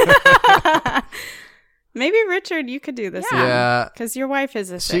 Maybe Richard, you could do this. Yeah. Because your wife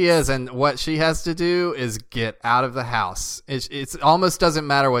is a 6. She is, and what she has to do is get out of the house. It's almost doesn't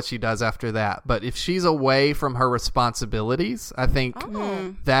matter what she does after that. But if she's away from her responsibilities, I think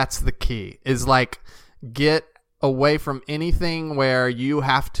that's the key. Is like get away from anything where you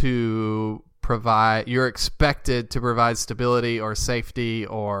have to provide. You're expected to provide stability or safety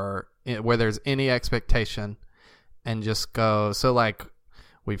or where there's any expectation, and just go. So like.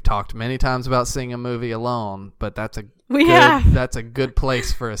 We've talked many times about seeing a movie alone, but that's a good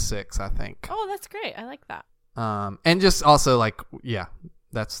place for a 6, I think. Oh, that's great. I like that. And just also like, yeah,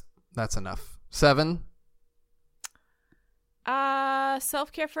 that's enough. 7.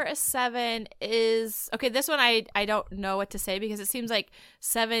 Self-care for a 7 is okay. This one I don't know what to say because it seems like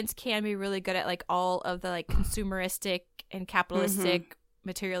 7s can be really good at like all of the like consumeristic and capitalistic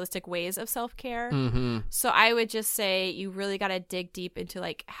materialistic ways of self-care. So I would just say you really got to dig deep into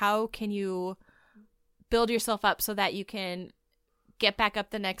like how can you build yourself up so that you can get back up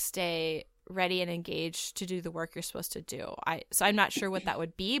the next day ready and engaged to do the work you're supposed to do. So I'm not sure what that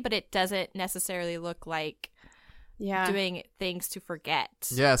would be, but it doesn't necessarily look like doing things to forget.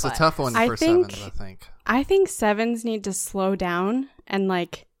 Yeah, it's a tough one for 7s, I think. I think 7s need to slow down and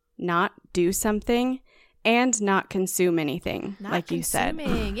like not do something and not consume anything, Not like you said.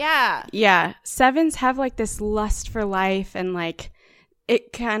 consuming. Yeah. Yeah, 7s have like this lust for life, and like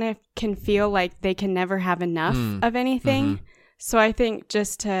it kind of can feel like they can never have enough of anything. So I think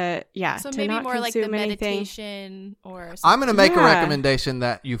just to So to maybe not more like the consume anything. meditation or something. I'm going to make a Yeah. recommendation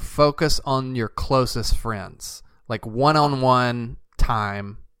that you focus on your closest friends, like one-on-one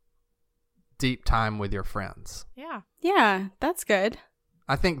time, deep time with your friends. Yeah. Yeah, that's good.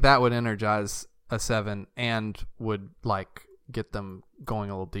 I think that would energize a 7 and would like get them going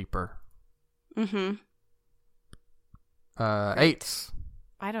a little deeper. Mm-hmm. 8s.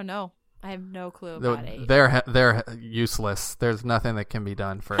 I don't know. I have no clue about 8. They're useless. There's nothing that can be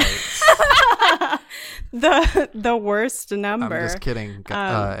done for 8s. The worst number. I'm just kidding.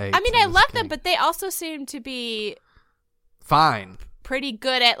 8s. I mean, I love them, but they also seem to be fine. pretty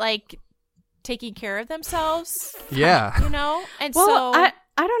good at like taking care of themselves, Yeah. you know? And Well, so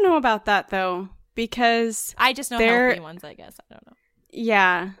I don't know about that though, because I just know they're- healthy ones, I guess. I don't know.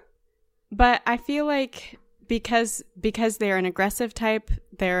 yeah, but I feel like because they're an aggressive type,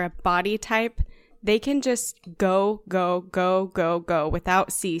 they're a body type, they can just go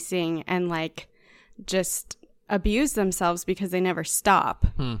without ceasing and like just abuse themselves because they never stop.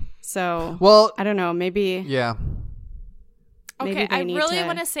 So Well, I don't know, maybe yeah. Maybe Okay, they I need really to-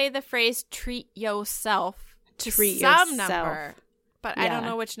 want to say the phrase "treat yourself" to Treat some yourself. number, but I don't Yeah.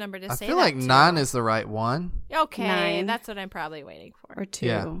 know which number to I say. feel that like to. 9 is the right one. Okay, 9. that's what I'm probably waiting for. or 2.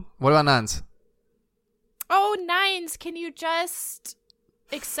 Yeah. What about 9s? Oh, 9s, can you just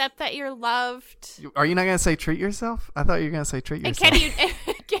accept that you're loved? Are you not going to say treat yourself? I thought you were going to say treat And yourself.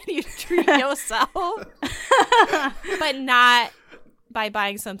 can you treat yourself, but not by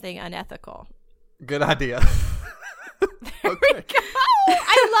buying something unethical? Good idea. There we go.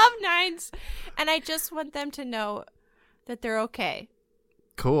 I love 9s, and I just want them to know that they're okay.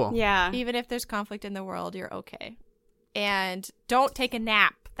 Cool. Yeah. Even if there's conflict in the world, you're okay. And don't take a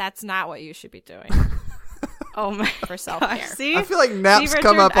nap. That's not what you should be doing Oh my for self-care. gosh. See? I feel like naps See,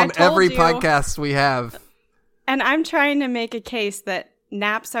 come Richard, up I on told every you. podcast we have. And I'm trying to make a case that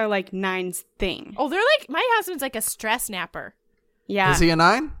naps are like 9's thing. Oh, they're like, my husband's like a stress napper. Yeah. Is he a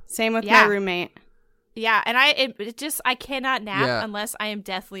 9? Same with Yeah. my roommate. Yeah, and I cannot nap Yeah. unless I am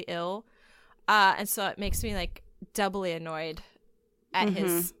deathly ill. And so it makes me like doubly annoyed at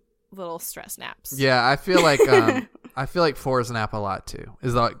his little stress naps. Yeah, I feel like 4s nap a lot too.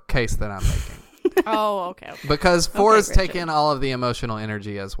 Is the case that I'm making. Oh, okay. Because 4s Richard. take in all of the emotional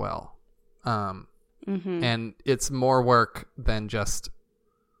energy as well. And it's more work than just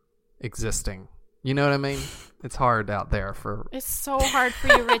existing. You know what I mean? It's hard out there for It's so hard for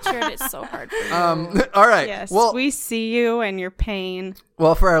you, Richard. It's so hard for you. all right. Yes. Well, we see you and your pain.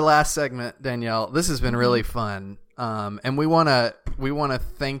 Well, for our last segment, Danielle, this has been really fun, and we want to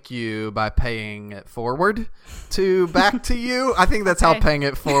thank you by paying it forward back to you. I think that's how Okay. paying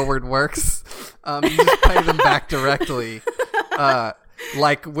it forward works. You just pay them back directly,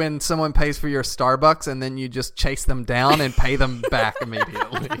 like when someone pays for your Starbucks, and then you just chase them down and pay them back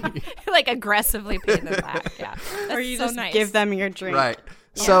immediately. Like aggressively pay them back. Yeah. That's Or you so just nice. give them your drink. Right.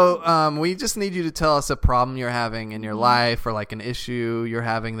 So we just need you to tell us a problem you're having in your life or like an issue you're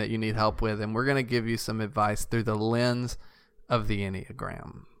having that you need help with, and we're going to give you some advice through the lens of the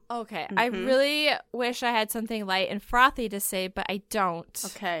Enneagram. Okay. I really wish I had something light and frothy to say, but I don't.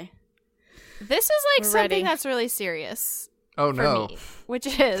 Okay. This is like We're something ready. that's really serious Oh, for no. me, which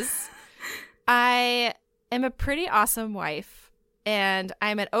is I am a pretty awesome wife, and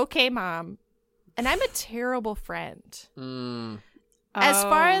I'm an okay mom, and I'm a terrible friend. As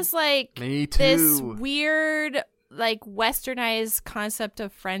far as like Me too. this weird like westernized concept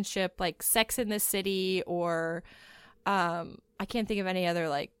of friendship, like Sex in the City, or I can't think of any other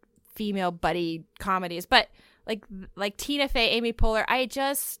like female buddy comedies, but like Tina Fey, Amy Poehler, I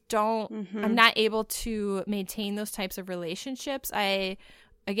just don't I'm not able to maintain those types of relationships.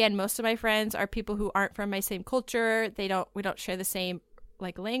 Again, most of my friends are people who aren't from my same culture. We don't share the same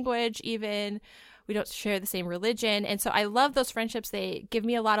like language even. We don't share the same religion. And so I love those friendships. They give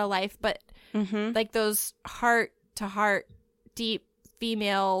me a lot of life, but like those heart to heart, deep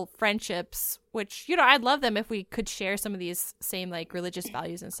female friendships, which, you know, I'd love them if we could share some of these same like religious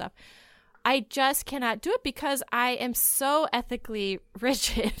values and stuff. I just cannot do it because I am so ethically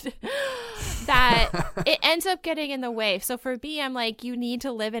rigid that it ends up getting in the way. So for me, I'm like, you need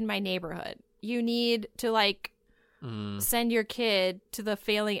to live in my neighborhood. You need to like send your kid to the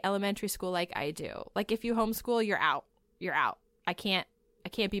failing elementary school like I do. Like if you homeschool, you're out. You're out. I can't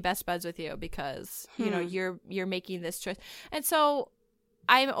be best buds with you because, you know, you're making this choice. And so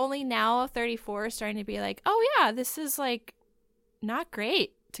I'm only now 34 starting to be like, oh yeah, this is like not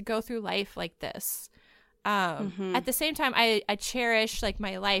great to go through life like this. At the same time, I cherish like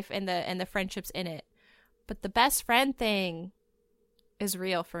my life and the friendships in it. But the best friend thing is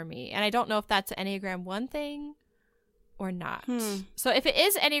real for me. And I don't know if that's an Enneagram 1 thing or not. So if it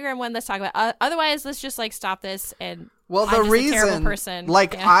is Enneagram 1, let's talk about it. Otherwise, let's just like stop this and well, I'm the just reason, a terrible person.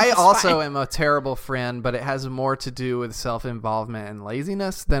 like Yeah, I it's also fine. am a terrible friend, but it has more to do with self-involvement and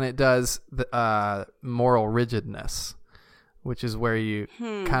laziness than it does the moral rigidness, which is where you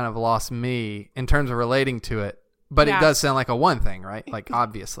kind of lost me in terms of relating to it. But it does sound like a one thing, right? Like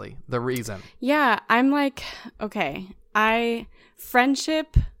obviously the reason. Yeah, I'm like, okay,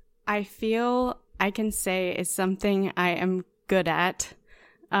 friendship, I feel I can say is something I am good at,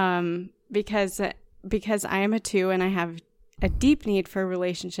 because I am a 2 and I have a deep need for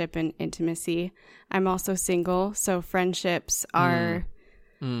relationship and intimacy. I'm also single, so friendships are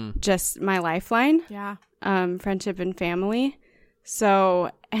just my lifeline. Yeah. Friendship and family.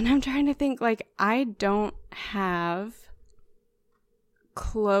 So, and I'm trying to think, like, I don't have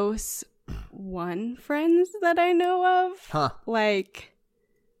close one friends that I know of. Huh. Like,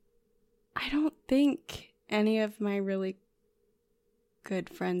 I don't think any of my really good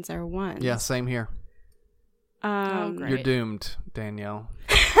friends are ones. Yeah, same here. Great. You're doomed, Danielle.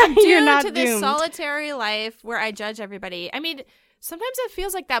 I'm You're doomed not to this doomed. solitary life where I judge everybody. I mean, sometimes it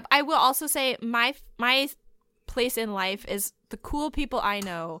feels like that. But I will also say my place in life is the cool people I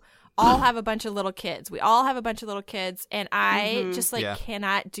know all have a bunch of little kids. We all have a bunch of little kids, and I just like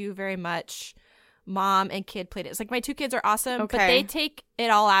cannot do very much mom and kid play dates. Like my 2 kids are awesome, but they take it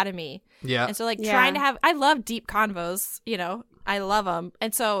all out of me. Yeah. And so like trying to have, I love deep convos, you know, I love them.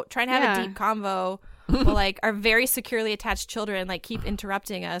 And so trying to have a deep convo will like our very securely attached children like keep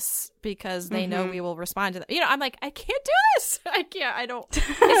interrupting us because they know we will respond to them. You know, I'm like, I can't do this. I don't,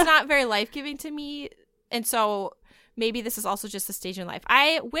 it's not very life-giving to me. And so maybe this is also just a stage in life.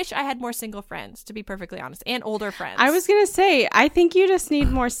 I wish I had more single friends, to be perfectly honest, and older friends. I was going to say, I think you just need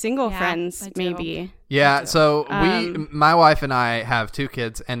more single Yeah, friends, I do. maybe. Yeah, so my wife and I have 2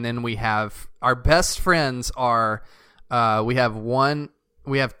 kids, and then we have our best friends are, we have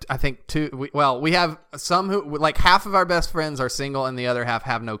I think 2. We have some who like half of our best friends are single, and the other half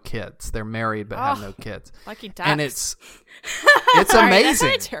have no kids. They're married but have no kids. Lucky ducks. And it's Sorry, amazing. That's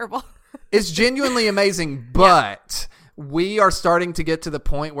really terrible. It's genuinely amazing, but we are starting to get to the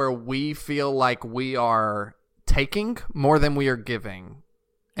point where we feel like we are taking more than we are giving.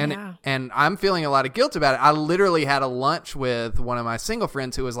 And I'm feeling a lot of guilt about it. I literally had a lunch with one of my single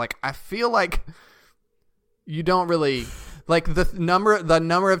friends who was like, I feel like you don't really like the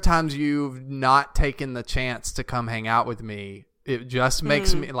number of times you've not taken the chance to come hang out with me. It just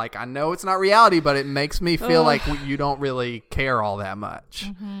makes me like, I know it's not reality, but it makes me feel like you don't really care all that much.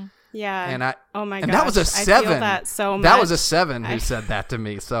 Yeah. And oh my and gosh. that was a 7. I feel that so much. That was a 7 who said that to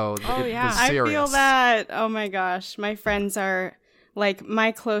me. So it was serious. I feel that. Oh my gosh. My friends are like,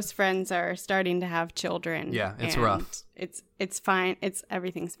 my close friends are starting to have children. Yeah, it's and rough. It's fine.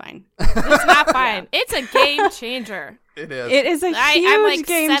 Everything's fine. It's not fine. It's a game changer. It is. It is a huge I'm like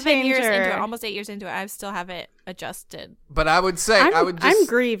game 7 changer. years into it, almost 8 years into it. I still haven't adjusted. But I would say, I'm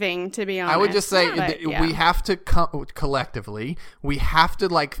grieving, to be honest. I would just say but, we have to collectively, we have to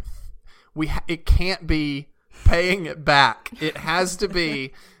like, it can't be paying it back. It has to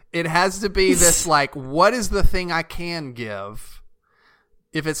be this like, what is the thing I can give?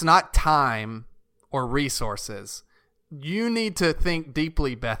 If it's not time or resources, you need to think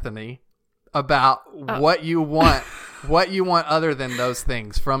deeply, Bethany, about what you want other than those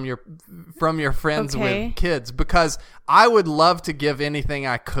things from your friends with kids, because I would love to give anything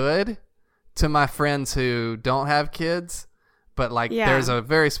I could to my friends who don't have kids, but like there's a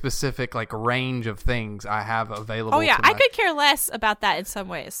very specific like range of things I have available. Oh yeah, I could care less about that in some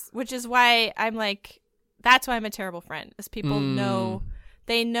ways, which is why I'm like, that's why I'm a terrible friend, is people know,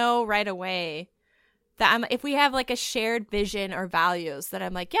 they know right away that if we have like a shared vision or values, that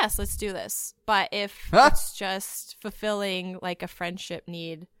I'm like, yes, let's do this. But if it's just fulfilling like a friendship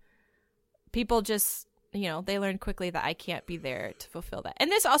need, people just, you know, they learn quickly that I can't be there to fulfill that. And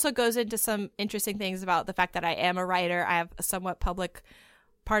this also goes into some interesting things about the fact that I am a writer. I have a somewhat public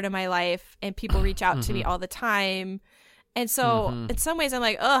part of my life, and people reach out to me all the time. And so in some ways I'm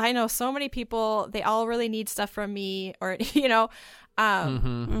like, oh, I know so many people, they all really need stuff from me, or, you know,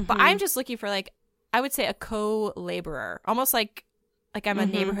 but I'm just looking for like, I would say a co-laborer, almost like I'm a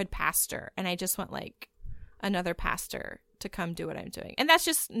neighborhood pastor, and I just want like another pastor to come do what I'm doing. And that's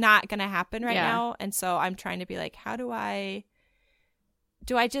just not going to happen right now. And so I'm trying to be like, how do I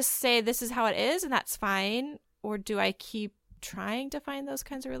just say this is how it is and that's fine? Or do I keep trying to find those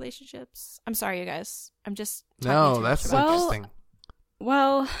kinds of relationships? I'm sorry, you guys. I'm just no, that's interesting.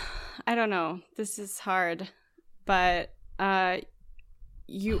 Well, I don't know. This is hard. But are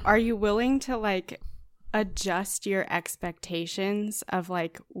you willing to like adjust your expectations of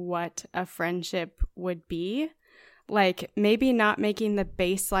like what a friendship would be? Like maybe not making the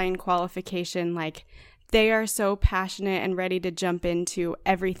baseline qualification like they are so passionate and ready to jump into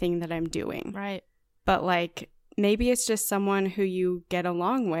everything that I'm doing. Right. But like maybe it's just someone who you get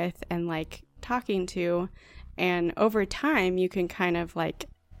along with and like talking to, and over time you can kind of like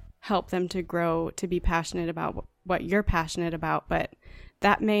help them to grow to be passionate about what you're passionate about, but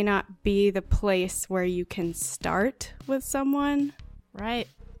that may not be the place where you can start with someone. Right.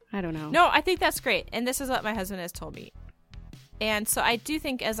 I don't know. No, I think that's great. And this is what my husband has told me. And so I do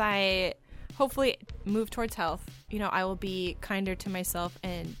think as I hopefully move towards health, you know, I will be kinder to myself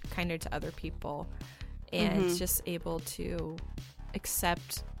and kinder to other people, and just able to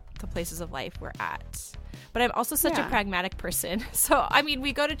accept the places of life we're at. But I'm also such a pragmatic person. So, I mean,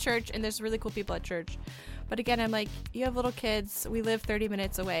 we go to church and there's really cool people at church. But again, I'm like, you have little kids. We live 30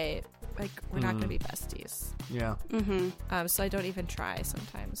 minutes away. Like, we're not going to be besties. Yeah. So I don't even try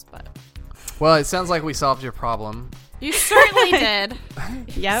sometimes. But Well, it sounds like we solved your problem. you certainly did.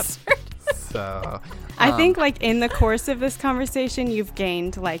 Yep. So I think like in the course of this conversation, you've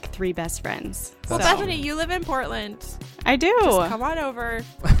gained like 3 best friends. Well, So- Bethany, you live in Portland. I do. Just come on over.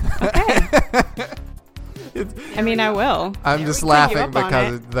 Okay. I mean, I will. I'm just take you laughing up on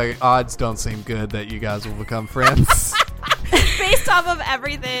because the odds don't seem good that you guys will become friends. Based off of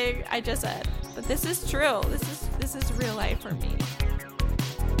everything I just said. But this is true. This is real life for me.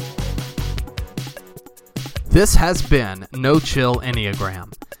 This has been No Chill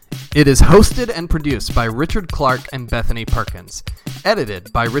Enneagram. It is hosted and produced by Richard Clark and Bethany Perkins.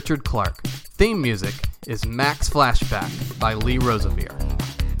 Edited by Richard Clark. Theme music is Max Flashback by Lee Rosevere.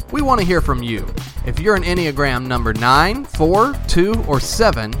 We want to hear from you. If you're an Enneagram number 9, 4, 2, or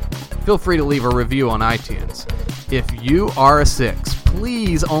 7, feel free to leave a review on iTunes. If you are a 6,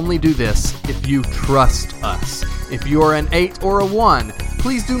 please only do this if you trust us. If you are an 8 or a 1,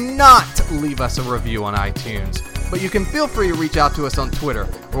 please do not leave us a review on iTunes. But you can feel free to reach out to us on Twitter,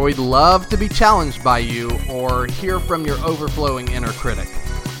 where we'd love to be challenged by you or hear from your overflowing inner critic.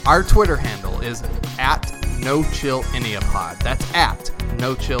 Our Twitter handle is @NoChillEnneapod. That's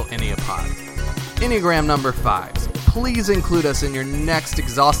 @NoChillEnneapod. Enneagram number 5s. Please include us in your next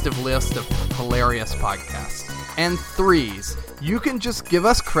exhaustive list of hilarious podcasts. And 3s. You can just give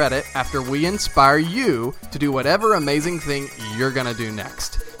us credit after we inspire you to do whatever amazing thing you're going to do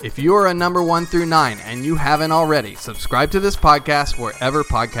next. If you are a number 1 through 9 and you haven't already, subscribe to this podcast wherever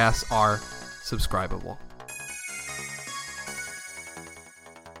podcasts are subscribable.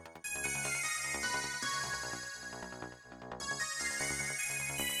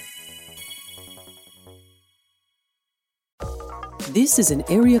 This is an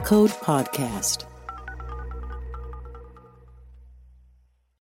Area Code Podcast.